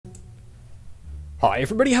Hi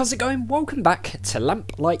everybody, how's it going? Welcome back to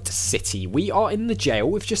Lamplight City. We are in the jail.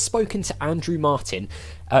 We've just spoken to Albert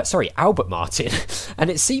Martin,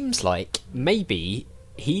 and it seems like maybe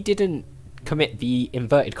he didn't commit the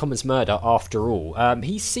inverted commas murder after all.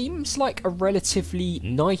 He seems like a relatively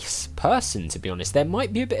nice person, to be honest. There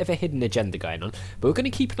might be a bit of a hidden agenda going on, but we're going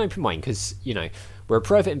to keep an open mind because, you know, we're a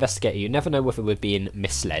private investigator. You never know whether we're being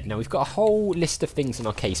misled. Now, we've got a whole list of things in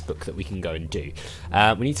our casebook that we can go and do.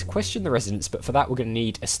 We need to question the residents, but for that we're going to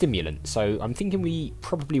need a stimulant. So I'm thinking we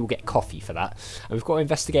probably will get coffee for that. And we've got to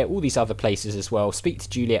investigate all these other places as well, speak to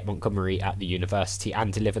Juliette Montgomery at the university,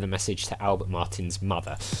 and deliver the message to Albert Martin's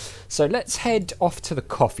mother. So let's head off to the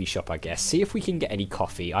coffee shop, I guess. See if we can get any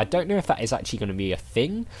coffee. I don't know if that is actually going to be a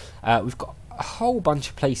thing. We've got a whole bunch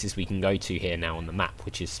of places we can go to here now on the map,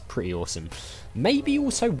 which is pretty awesome. Maybe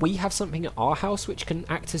also we have something at our house which can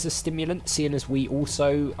act as a stimulant, seeing as we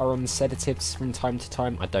also are on sedatives from time to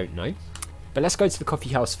time. I don't know. But let's go to the coffee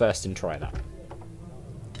house first and try that.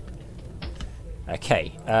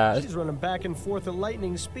 Okay. She's running back and forth at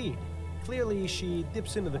lightning speed. Clearly she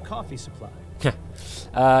dips into the coffee supply.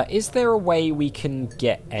 Is there a way we can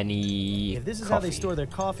get any If this is coffee? how they store their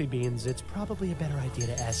coffee beans, it's probably a better idea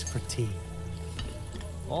to ask for tea.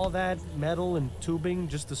 All that metal and tubing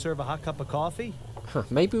just to serve a hot cup of coffee? Huh,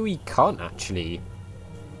 maybe we can't actually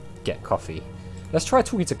get coffee. Let's try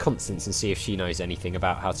talking to Constance and see if she knows anything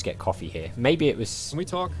about how to get coffee here. Maybe it was Can we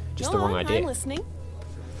talk? just the wrong idea. I'm listening.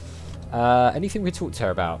 Anything we talk to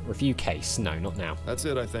her about? Review case? No, not now. That's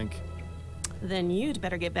it, I think. Then you'd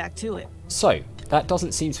better get back to it. So, that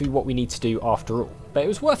doesn't seem to be what we need to do after all. But it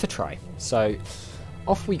was worth a try. So,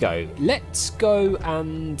 off we go. Let's go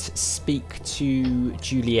and speak to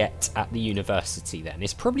Juliette at the university then.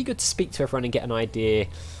 It's probably good to speak to everyone and get an idea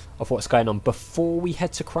of what's going on before we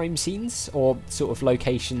head to crime scenes or sort of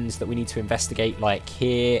locations that we need to investigate, like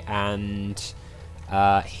here and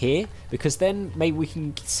here, because then maybe we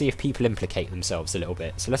can see if people implicate themselves a little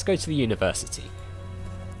bit. So let's go to the university.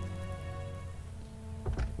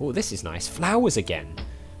 Oh, this is nice. Flowers again.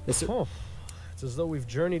 Oh, it's as though we've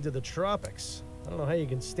journeyed to the tropics. I don't know how you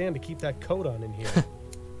can stand to keep that coat on in here.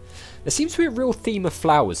 There seems to be a real theme of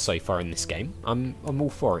flowers so far in this game. I'm all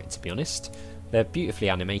for it, to be honest. They're beautifully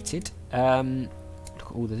animated. Look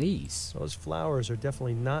at all of these. Those flowers are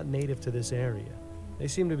definitely not native to this area. They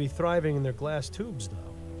seem to be thriving in their glass tubes,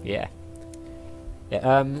 though. Yeah.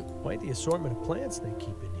 Quite the assortment of plants they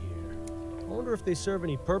keep in here. I wonder if they serve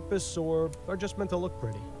any purpose or are just meant to look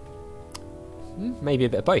pretty. Maybe a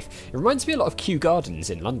bit of both. It reminds me a lot of Kew Gardens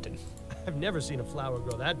in London. I've never seen a flower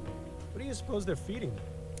grow that big. What do you suppose they're feeding them?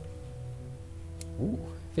 Ooh,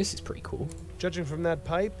 this is pretty cool. Judging from that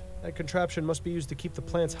pipe, that contraption must be used to keep the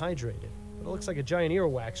plants hydrated. But it looks like a giant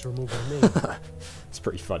earwax remover to me. It's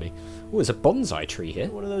pretty funny. Oh, there's a bonsai tree here.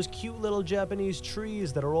 One of those cute little Japanese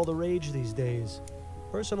trees that are all the rage these days.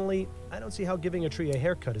 Personally, I don't see how giving a tree a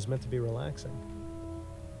haircut is meant to be relaxing.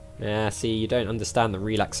 Yeah, see, you don't understand the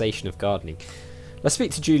relaxation of gardening. Let's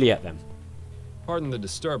speak to Juliette then. Pardon the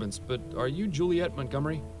disturbance, but are you Juliette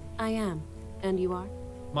Montgomery? I am. And you are?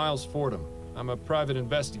 Miles Fordham. I'm a private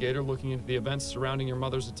investigator looking into the events surrounding your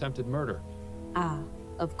mother's attempted murder. Ah,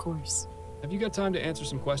 of course. Have you got time to answer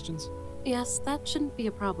some questions? Yes, that shouldn't be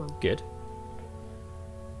a problem. Good.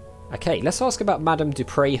 Okay, let's ask about Madame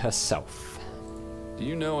DuPree herself. Do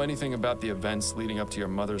you know anything about the events leading up to your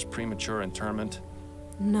mother's premature internment?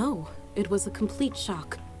 No, it was a complete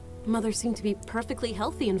shock. Mother seemed to be perfectly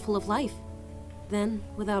healthy and full of life. Then,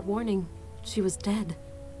 without warning, she was dead.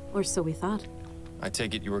 Or so we thought. I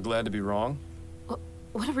take it you were glad to be wrong?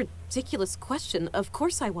 What a ridiculous question. Of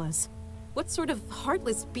course I was. What sort of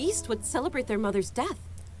heartless beast would celebrate their mother's death?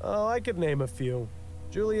 Oh, I could name a few.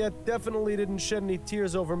 Juliette definitely didn't shed any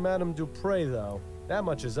tears over Madame DuPree, though. That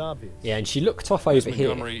much is obvious. Yeah, and she looked off Miss over here.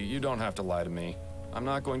 Montgomery, you don't have to lie to me. I'm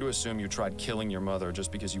not going to assume you tried killing your mother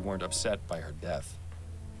just because you weren't upset by her death.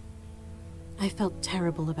 I felt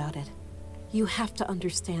terrible about it. You have to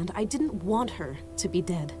understand, I didn't want her to be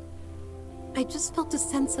dead. I just felt a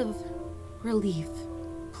sense of relief.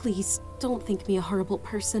 Please, don't think me a horrible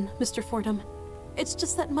person, Mr. Fordham. It's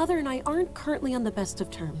just that Mother and I aren't currently on the best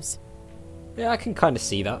of terms. Yeah, I can kind of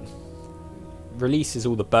see that. Releases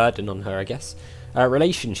all the burden on her, I guess.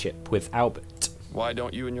 Relationship with Albert. Why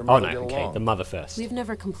don't you and your mother get get okay, along? the mother first. We've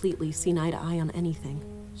never completely seen eye to eye on anything.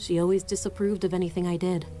 She always disapproved of anything I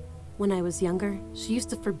did. When I was younger, she used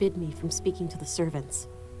to forbid me from speaking to the servants.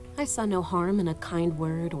 I saw no harm in a kind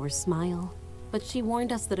word or smile, but she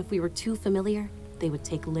warned us that if we were too familiar, they would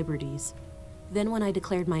take liberties. Then when I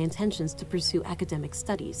declared my intentions to pursue academic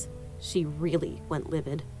studies, she really went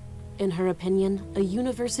livid. In her opinion, a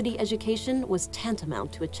university education was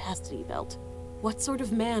tantamount to a chastity belt. What sort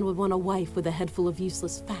of man would want a wife with a head full of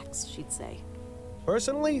useless facts, she'd say.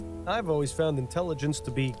 Personally, I've always found intelligence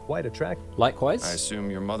to be quite attractive. Likewise. I assume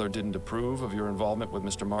your mother didn't approve of your involvement with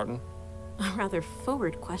Mr. Martin? A rather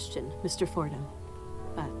forward question, Mr. Fordham.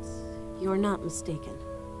 But you're not mistaken.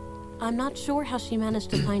 I'm not sure how she managed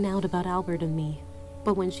to find out about Albert and me,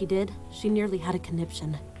 but when she did, she nearly had a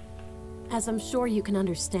conniption. As I'm sure you can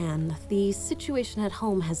understand, the situation at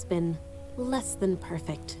home has been less than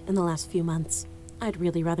perfect in the last few months. I'd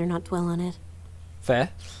really rather not dwell on it. Fair.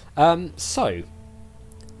 So,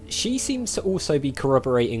 she seems to also be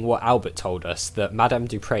corroborating what Albert told us, that Madame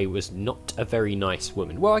DuPree was not a very nice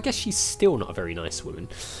woman. Well, I guess she's still not a very nice woman.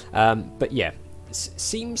 But yeah,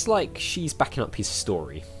 seems like she's backing up his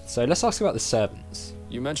story. So let's ask about the servants.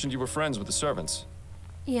 You mentioned you were friends with the servants.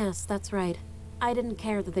 Yes, that's right. I didn't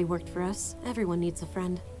care that they worked for us. Everyone needs a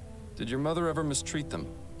friend. Did your mother ever mistreat them?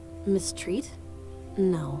 Mistreat?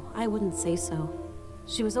 No, I wouldn't say so.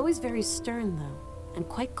 She was always very stern, though, and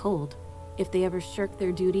quite cold. If they ever shirked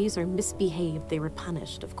their duties or misbehaved, they were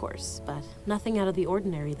punished, of course, but nothing out of the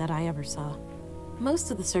ordinary that I ever saw.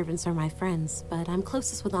 Most of the servants are my friends, but I'm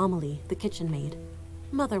closest with Amelie, the kitchen maid.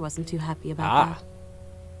 Mother wasn't too happy about that.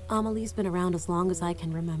 Amelie's been around as long as I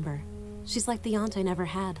can remember. She's like the aunt I never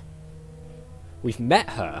had. We've met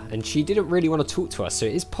her, and she didn't really want to talk to us, so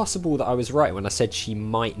it is possible that I was right when I said she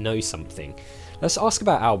might know something. Let's ask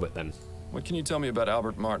about Albert then. What can you tell me about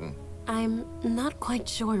Albert Martin? I'm not quite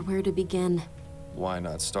sure where to begin. Why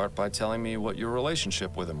not start by telling me what your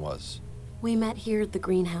relationship with him was? We met here at the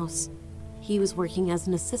greenhouse. He was working as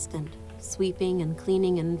an assistant, sweeping and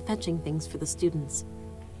cleaning and fetching things for the students.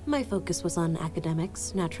 My focus was on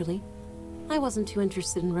academics, naturally. I wasn't too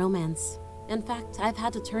interested in romance. In fact, I've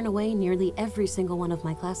had to turn away nearly every single one of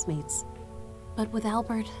my classmates. But with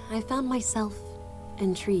Albert, I found myself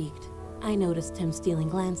intrigued. I noticed him stealing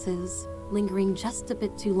glances, lingering just a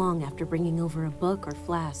bit too long after bringing over a book or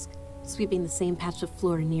flask, sweeping the same patch of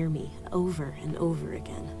floor near me over and over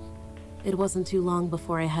again. It wasn't too long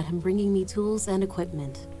before I had him bringing me tools and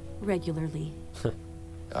equipment, regularly.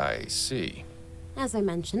 I see. As I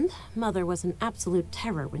mentioned, Mother was an absolute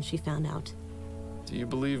terror when she found out. Do you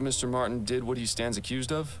believe Mr. Martin did what he stands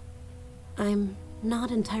accused of? I'm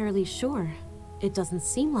not entirely sure. It doesn't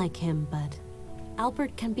seem like him, but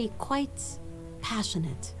Albert can be quite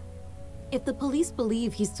passionate. If the police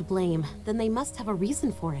believe he's to blame, then they must have a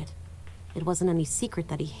reason for it. It wasn't any secret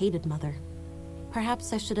that he hated Mother.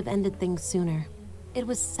 Perhaps I should have ended things sooner. It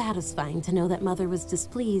was satisfying to know that Mother was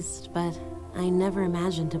displeased, but I never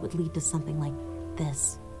imagined it would lead to something like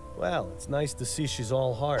this. Well, it's nice to see she's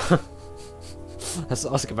all heart. Let's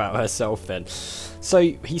ask about herself then. So,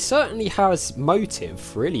 he certainly has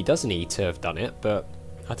motive, really, doesn't he, to have done it, but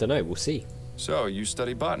I don't know, we'll see. So, you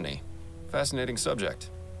study botany. Fascinating subject.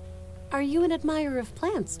 Are you an admirer of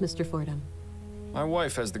plants, Mr. Fordham? My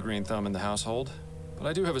wife has the green thumb in the household, but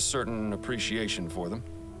I do have a certain appreciation for them.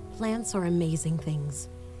 Plants are amazing things,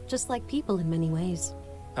 just like people in many ways.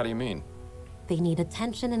 How do you mean? They need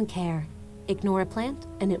attention and care. Ignore a plant,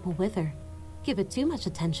 and it will wither. Give it too much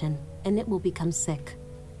attention, and it will become sick.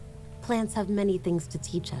 Plants have many things to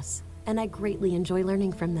teach us, and I greatly enjoy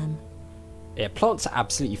learning from them. Yeah, plants are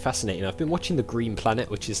absolutely fascinating. I've been watching The Green Planet,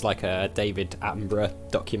 which is like a David Attenborough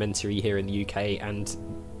documentary here in the UK, and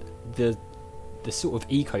the sort of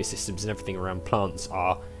ecosystems and everything around plants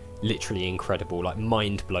are literally incredible, like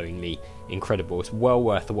mind-blowingly incredible. It's well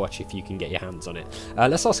worth a watch if you can get your hands on it.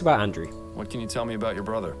 Let's ask about Andrew. What can you tell me about your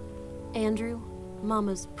brother? Andrew,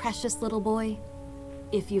 Mama's precious little boy.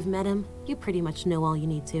 If you've met him, you pretty much know all you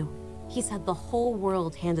need to. He's had the whole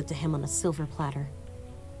world handed to him on a silver platter.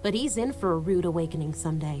 But he's in for a rude awakening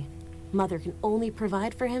someday. Mother can only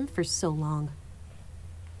provide for him for so long.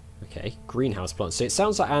 Okay, greenhouse plants. So it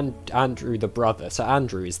sounds like Andrew the brother. So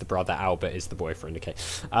Andrew is the brother, Albert is the boyfriend. Okay.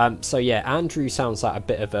 So yeah, Andrew sounds like a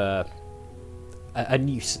bit of a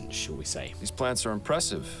nuisance, shall we say. These plants are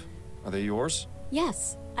impressive. Are they yours?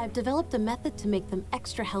 Yes, I've developed a method to make them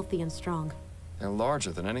extra healthy and strong. They're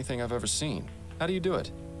larger than anything I've ever seen. How do you do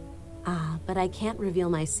it? Ah, but I can't reveal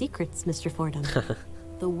my secrets, Mr. Fordham.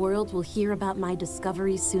 The world will hear about my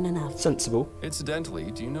discovery soon enough. Sensible.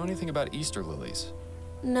 Incidentally, do you know anything about Easter lilies?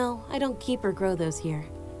 No, I don't keep or grow those here.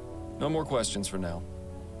 No more questions for now.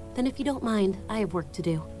 Then if you don't mind, I have work to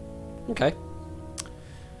do. Okay.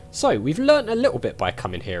 So, we've learnt a little bit by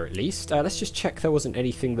coming here at least. Let's just check there wasn't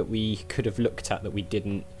anything that we could have looked at that we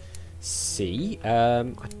didn't see.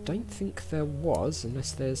 I don't think there was,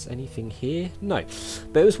 unless there's anything here. No.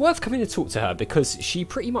 But it was worth coming to talk to her because she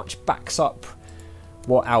pretty much backs up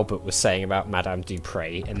what Albert was saying about Madame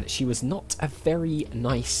DuPree, and that she was not a very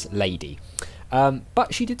nice lady.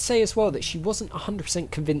 But she did say as well that she wasn't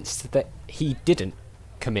 100% convinced that he didn't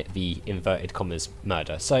commit the inverted commas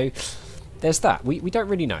murder. So there's that. We don't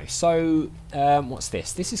really know. So what's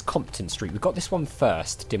this? This is Compton Street. We got this one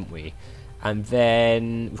first, didn't we? And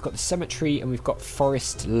then we've got the cemetery and we've got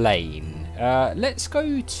Forest Lane. Let's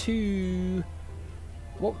go to...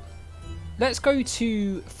 What? Let's go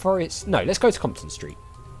to Forest... No, let's go to Compton Street.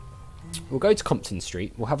 We'll go to Compton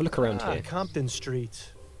Street. We'll have a look around here. Compton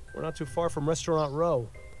Street. We're not too far from Restaurant Row.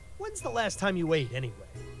 When's the last time you ate, anyway?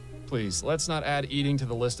 Please, let's not add eating to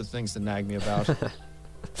the list of things to nag me about.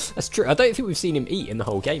 That's true. I don't think we've seen him eat in the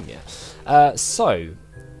whole game yet.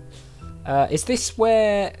 Is this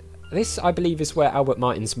where... This, I believe, is where Albert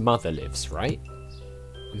Martin's mother lives, right?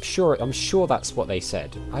 I'm sure that's what they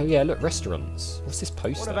said. Oh yeah, look, restaurants. What's this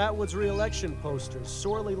poster? One of Atwood's re-election posters,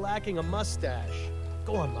 sorely lacking a mustache.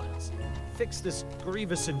 Go on, Miles. Fix this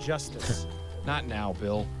grievous injustice. Not now,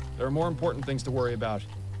 Bill. There are more important things to worry about.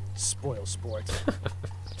 Spoil sport.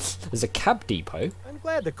 There's a cab depot. I'm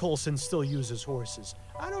glad that Coulson still uses horses.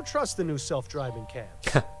 I don't trust the new self-driving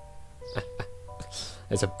cabs.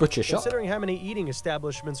 There's a butcher shop. Considering how many eating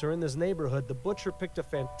establishments are in this neighborhood, the butcher picked a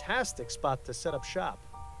fantastic spot to set up shop.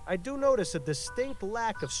 I do notice a distinct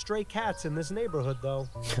lack of stray cats in this neighborhood, though.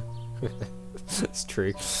 That's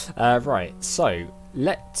true. Right, so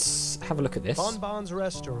let's have a look at this. Bonbon's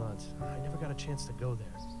restaurant. I never got a chance to go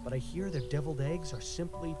there, but I hear their deviled eggs are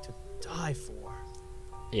simply to die for.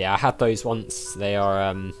 Yeah, I had those once. They are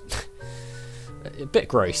a bit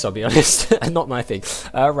gross, I'll be honest. Not my thing.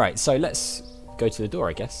 Right, so let's go to the door,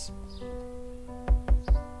 I guess.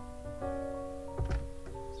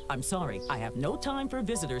 I'm sorry, I have no time for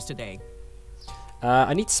visitors today.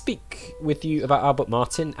 I need to speak with you about Albert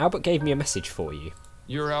Martin. Albert gave me a message for you.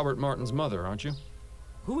 You're Albert Martin's mother, aren't you?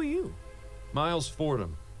 Who are you? Miles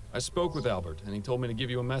Fordham. I spoke with Albert, and he told me to give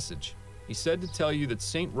you a message. He said to tell you that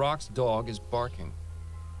St. Roch's dog is barking.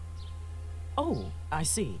 Oh, I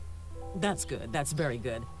see. That's good. That's very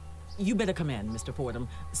good. You better come in, Mr. Fordham.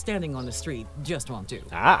 Standing on the street just won't do.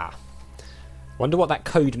 Ah. Wonder what that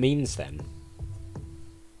code means then.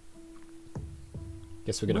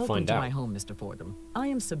 Guess we're going to find out. Welcome to my home, Mr. Fordham. I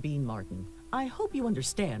am Sabine Martin. I hope you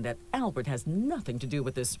understand that Albert has nothing to do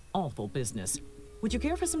with this awful business. Would you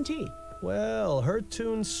care for some tea? Well, her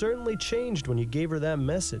tune certainly changed when you gave her that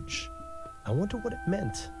message. I wonder what it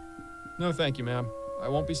meant. No, thank you, ma'am. I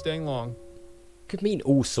won't be staying long. Could mean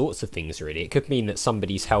all sorts of things, really. It could mean that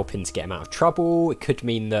somebody's helping to get him out of trouble. It could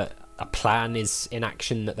mean that a plan is in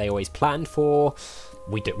action that they always planned for.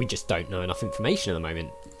 We just don't know enough information at the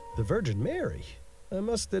moment. The Virgin Mary? I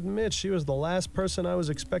must admit, she was the last person I was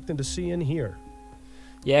expecting to see in here.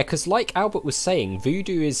 Yeah, because like Albert was saying,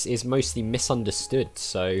 Voodoo is mostly misunderstood,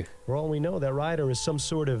 so... For all we know, that rider is some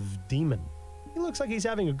sort of demon. He looks like he's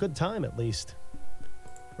having a good time, at least.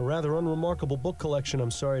 A rather unremarkable book collection,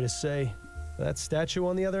 I'm sorry to say. That statue,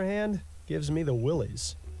 on the other hand, gives me the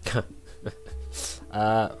willies.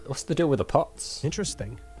 What's the deal with the pots?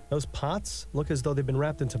 Interesting. Those pots look as though they've been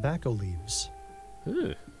wrapped in tobacco leaves.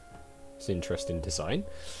 It's an interesting design.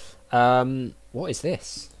 What is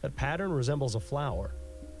this? That pattern resembles a flower.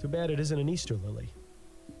 Too bad it isn't an Easter lily.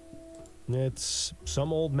 It's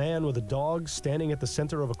some old man with a dog standing at the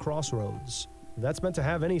center of a crossroads. If that's meant to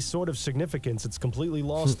have any sort of significance, it's completely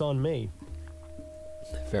lost on me.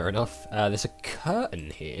 Fair enough. There's a curtain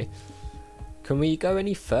here. Can we go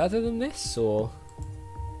any further than this, or...?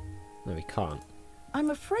 No, we can't. I'm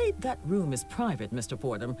afraid that room is private, Mr.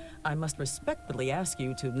 Fordham. I must respectfully ask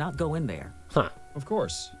you to not go in there. Huh. Of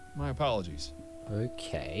course. My apologies.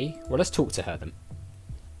 Okay. Well, let's talk to her then.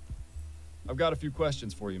 I've got a few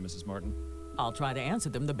questions for you, Mrs. Martin. I'll try to answer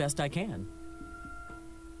them the best I can.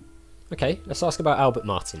 Okay, let's ask about Albert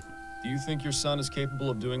Martin. Do you think your son is capable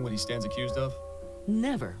of doing what he stands accused of?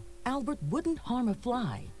 Never. Albert wouldn't harm a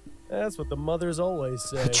fly. That's what the mothers always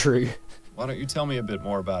say. True. Why don't you tell me a bit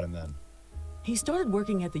more about him then? He started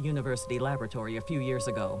working at the university laboratory a few years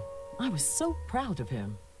ago. I was so proud of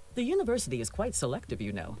him. The university is quite selective,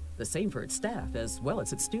 you know. The same for its staff as well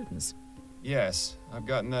as its students. Yes, I've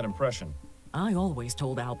gotten that impression. I always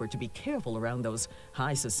told Albert to be careful around those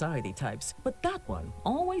high society types, but that one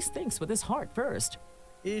always thinks with his heart first.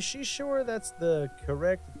 Is she sure that's the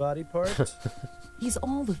correct body part? He's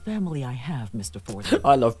all the family I have, Mr. Fordham.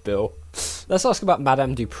 I love Bill. Let's ask about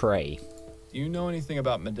Madame DuPree. Do you know anything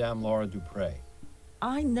about Madame Laura DuPree?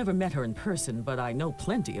 I never met her in person, but I know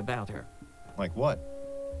plenty about her. Like what?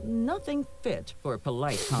 Nothing fit for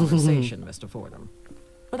polite conversation, Mr. Fordham.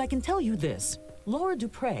 But I can tell you this. Laura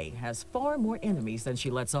DuPree has far more enemies than she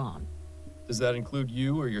lets on. Does that include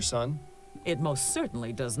you or your son? It most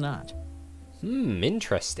certainly does not.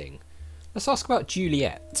 Interesting. Let's ask about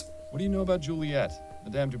Juliette. What do you know about Juliette,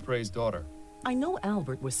 Madame DuPree's daughter? I know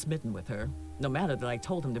Albert was smitten with her, no matter that I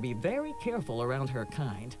told him to be very careful around her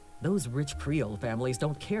kind. Those rich Creole families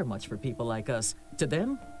don't care much for people like us. To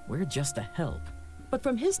them, we're just a help. But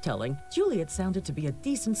from his telling, Juliette sounded to be a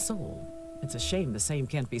decent soul. It's a shame the same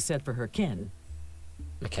can't be said for her kin.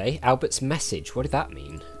 Okay, Albert's message, what did that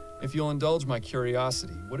mean? If you'll indulge my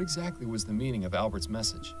curiosity, what exactly was the meaning of Albert's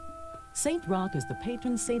message? Saint Roch is the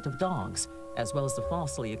patron saint of dogs, as well as the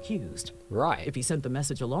falsely accused. Right. If he sent the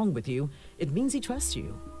message along with you, it means he trusts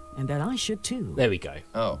you, and that I should too. There we go.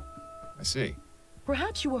 Oh, I see.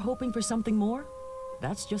 Perhaps you were hoping for something more?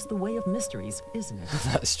 That's just the way of mysteries, isn't it?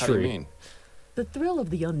 That's How do true. you mean? The thrill of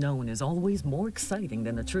the unknown is always more exciting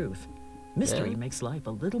than the truth. Mystery makes life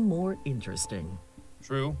a little more interesting.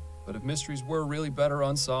 True, but if mysteries were really better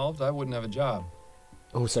unsolved, I wouldn't have a job.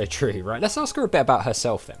 Also true, right? Let's ask her a bit about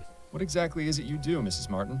herself then. What exactly is it you do, Mrs.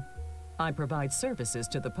 Martin? I provide services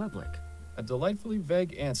to the public. A delightfully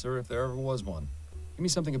vague answer if there ever was one. Give me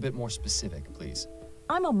something a bit more specific, please.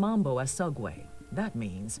 I'm a Mambo Asugwe. That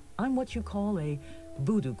means I'm what you call a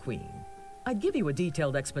voodoo queen. I'd give you a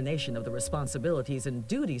detailed explanation of the responsibilities and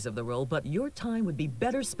duties of the role, but your time would be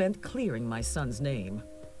better spent clearing my son's name.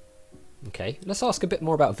 Okay, let's ask a bit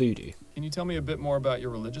more about voodoo. Can you tell me a bit more about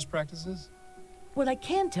your religious practices? What I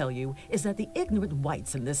can tell you is that the ignorant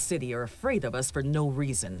whites in this city are afraid of us for no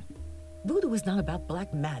reason. Voodoo is not about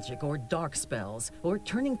black magic or dark spells or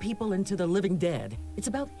turning people into the living dead. It's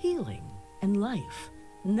about healing and life.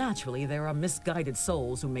 Naturally, there are misguided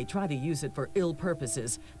souls who may try to use it for ill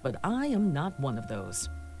purposes, but I am not one of those.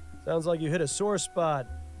 Sounds like you hit a sore spot.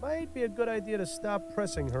 Might be a good idea to stop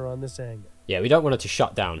pressing her on this angle. Yeah, we don't want her to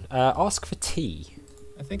shut down. Ask for tea.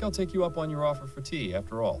 I think I'll take you up on your offer for tea,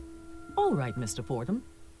 after all. All right, Mr. Fordham.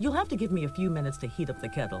 You'll have to give me a few minutes to heat up the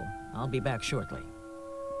kettle. I'll be back shortly.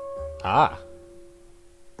 Ah.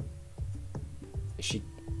 Is she...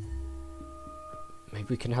 Maybe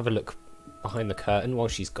we can have a look behind the curtain while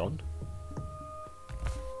she's gone.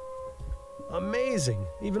 Amazing.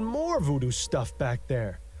 Even more voodoo stuff back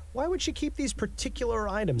there. Why would she keep these particular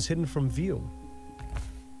items hidden from view?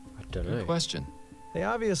 I don't know. Good question. They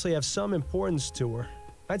obviously have some importance to her.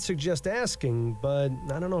 I'd suggest asking, but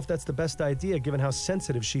I don't know if that's the best idea given how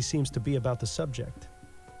sensitive she seems to be about the subject.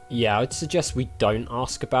 Yeah, I'd suggest we don't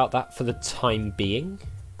ask about that for the time being.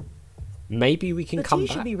 Maybe we can come The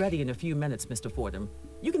tea back. should be ready in a few minutes, Mr. Fordham.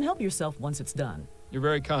 You can help yourself once it's done. You're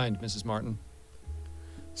very kind, Mrs. Martin.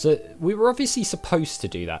 So we were obviously supposed to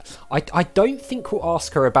do that. I don't think we'll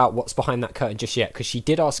ask her about what's behind that curtain just yet, because she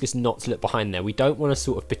did ask us not to look behind there. We don't want to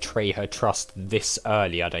sort of betray her trust this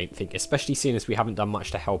early, I don't think, especially seeing as we haven't done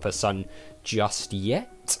much to help her son just yet.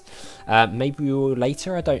 Maybe we will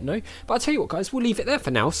later, I don't know. But I'll tell you what, guys, we'll leave it there for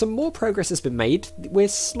now. Some more progress has been made. We're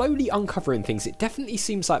slowly uncovering things. It definitely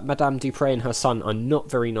seems like Madame DuPree and her son are not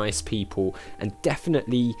very nice people, and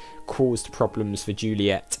definitely caused problems for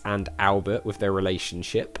Juliette and Albert with their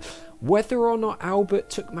relationship. Whether or not Albert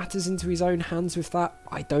took matters into his own hands with that,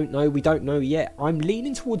 I don't know. We don't know yet. I'm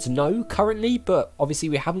leaning towards no currently, but obviously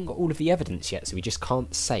we haven't got all of the evidence yet, so we just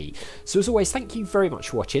can't say. So as always, thank you very much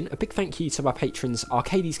for watching. A big thank you to my patrons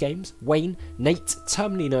Arcades Games, Wayne, Nate,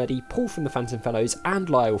 Terminally Nerdy, Paul from the Phantom Fellows, and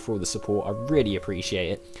Lyle for all the support. I really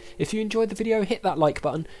appreciate it. If you enjoyed the video, hit that like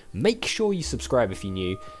button. Make sure you subscribe if you're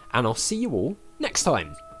new, and I'll see you all next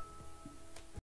time.